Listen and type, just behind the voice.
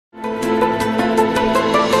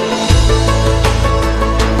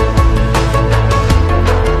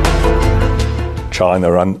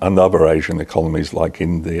China and other Asian economies like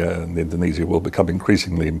India and Indonesia will become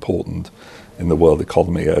increasingly important in the world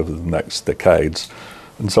economy over the next decades.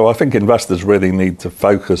 And so I think investors really need to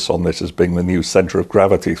focus on this as being the new centre of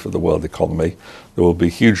gravity for the world economy. There will be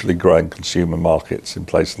hugely growing consumer markets in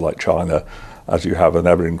places like China, as you have an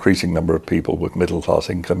ever-increasing number of people with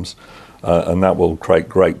middle-class incomes, and that will create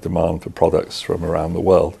great demand for products from around the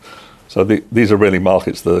world. So these are really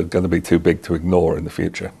markets that are going to be too big to ignore in the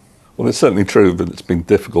future. Well, it's certainly true that it's been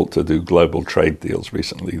difficult to do global trade deals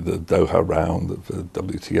recently. The Doha round of the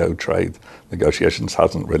WTO trade negotiations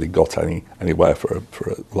hasn't really got anywhere for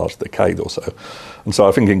a last decade or so. And so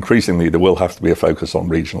I think increasingly there will have to be a focus on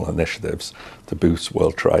regional initiatives to boost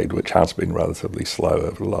world trade, which has been relatively slow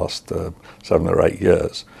over the last 7 or 8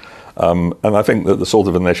 years. And I think that the sort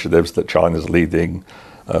of initiatives that China's leading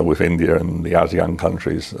with India and the ASEAN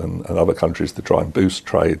countries and other countries to try and boost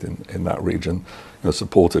trade in that region,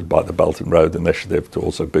 supported by the Belt and Road Initiative to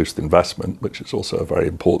also boost investment, which is also a very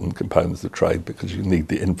important component of trade because you need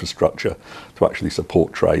the infrastructure to actually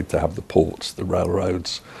support trade, to have the ports, the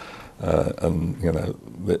railroads, and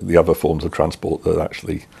the other forms of transport that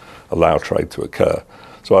actually allow trade to occur.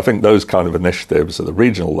 So I think those kind of initiatives at the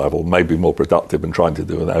regional level may be more productive in trying to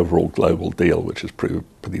do an overall global deal, which has proved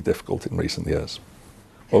pretty difficult in recent years.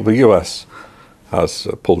 Well, the US has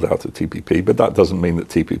pulled out of TPP, but that doesn't mean that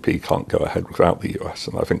TPP can't go ahead without the US.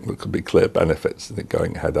 And I think there could be clear benefits in it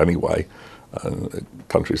going ahead anyway.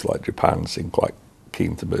 Countries like Japan seem quite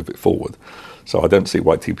keen to move it forward. So I don't see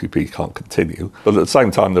why TPP can't continue. But at the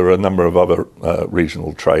same time, there are a number of other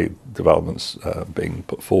regional trade developments being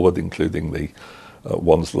put forward, including the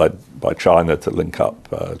ones led by China to link up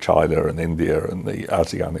China and India and the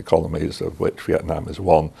ASEAN economies, of which Vietnam is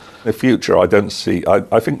one. In the future, I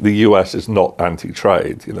think the US is not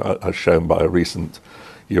anti-trade, as shown by a recent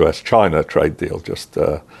US-China trade deal just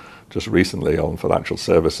recently on financial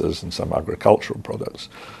services and some agricultural products.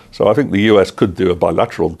 So I think the US could do a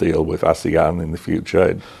bilateral deal with ASEAN in the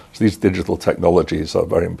future. So these digital technologies are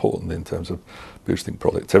very important in terms of boosting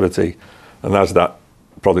productivity, and as that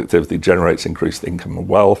productivity generates increased income and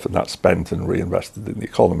wealth, and that's spent and reinvested in the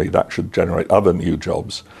economy, that should generate other new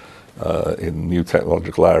jobs in new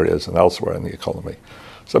technological areas and elsewhere in the economy.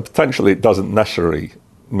 So potentially it doesn't necessarily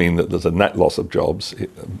mean that there's a net loss of jobs,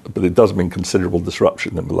 but it does mean considerable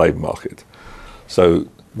disruption in the labour market. So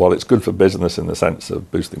while it's good for business in the sense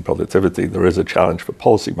of boosting productivity, there is a challenge for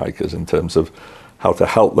policymakers in terms of how to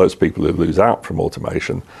help those people who lose out from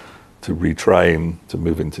automation to retrain, to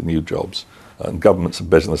move into new jobs. And governments and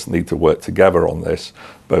business need to work together on this,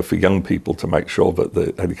 both for young people to make sure that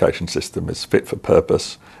the education system is fit for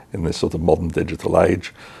purpose in this sort of modern digital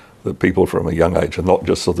age, that people from a young age are not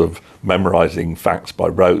just sort of memorizing facts by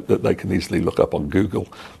rote that they can easily look up on Google,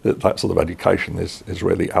 that sort of education is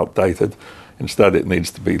really outdated. Instead, it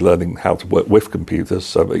needs to be learning how to work with computers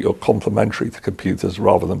so that you're complementary to computers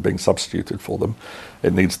rather than being substituted for them.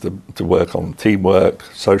 It needs to work on teamwork,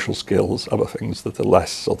 social skills, other things that are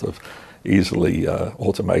less sort of easily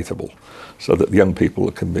automatable, so that the young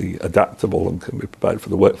people can be adaptable and can be prepared for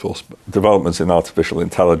the workforce. Developments in artificial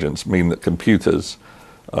intelligence mean that computers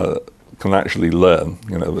can actually learn.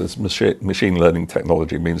 This machine learning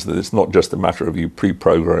technology means that it's not just a matter of you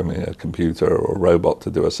pre-programming a computer or a robot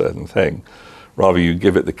to do a certain thing. Rather, you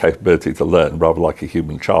give it the capability to learn, rather like a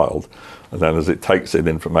human child. And then as it takes in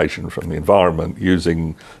information from the environment,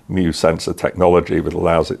 using new sensor technology that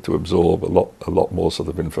allows it to absorb a lot more sort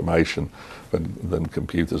of information than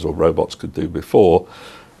computers or robots could do before,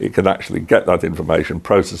 it can actually get that information,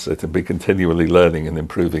 process it, and be continually learning and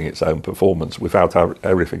improving its own performance without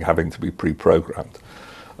everything having to be pre-programmed.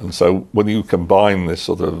 And so when you combine this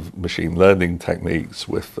sort of machine learning techniques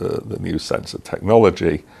with the new sensor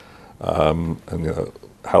technology, and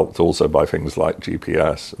helped also by things like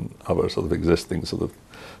GPS and other sort of existing sort of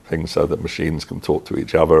things, so that machines can talk to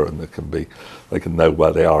each other and they can know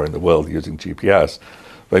where they are in the world using GPS,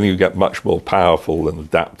 then you get much more powerful and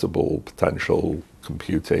adaptable potential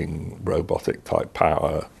computing, robotic type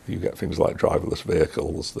power. You get things like driverless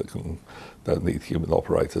vehicles that don't need human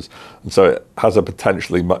operators. And so it has a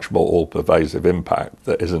potentially much more all-pervasive impact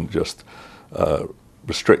that isn't just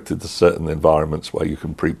restricted to certain environments where you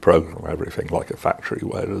can pre-program everything, like a factory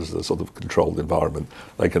where there's a sort of controlled environment.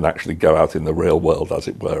 They can actually go out in the real world, as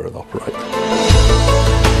it were, and operate.